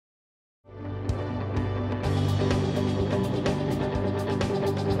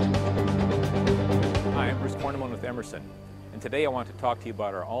Emerson, and today I want to talk to you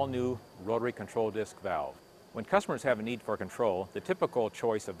about our all-new rotary control disc valve. When customers have a need for control, the typical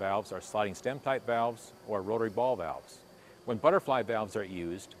choice of valves are sliding stem type valves or rotary ball valves. When butterfly valves are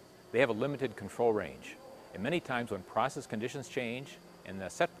used, they have a limited control range, and many times when process conditions change and the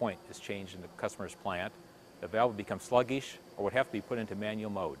set point is changed in the customer's plant, the valve will become sluggish or would have to be put into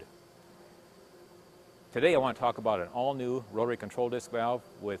manual mode. Today I want to talk about an all-new rotary control disc valve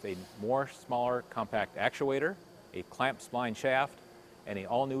with a smaller compact actuator, a clamp spline shaft, and an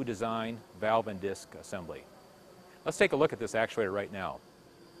all-new design valve and disc assembly. Let's take a look at this actuator right now.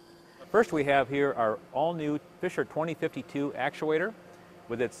 First, we have here our all-new Fisher 2052 actuator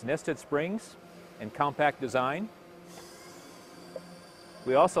with its nested springs and compact design.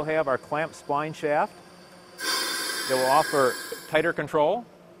 We also have our clamp spline shaft that will offer tighter control.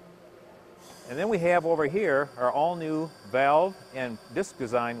 And then we have over here our all-new valve and disc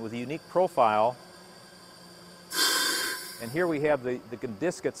design with a unique profile. And here we have the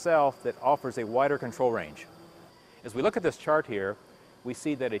disc itself that offers a wider control range. As we look at this chart here, we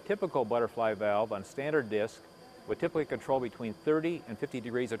see that a typical butterfly valve on standard disc would typically control between 30 and 50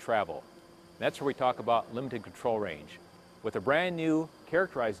 degrees of travel. That's where we talk about limited control range. With a brand new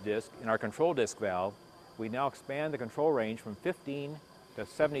characterized disc in our control disc valve, we now expand the control range from 15 to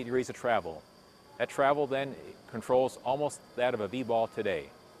 70 degrees of travel. That travel then controls almost that of a V-ball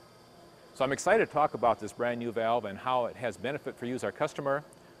today. So I'm excited to talk about this brand new valve and how it has benefit for you as our customer,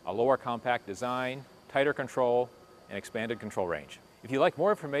 a lower compact design, tighter control, and expanded control range. If you'd like more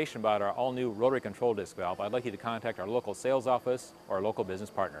information about our all-new rotary control disc valve, I'd like you to contact our local sales office or our local business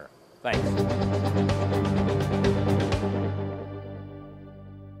partner. Thanks.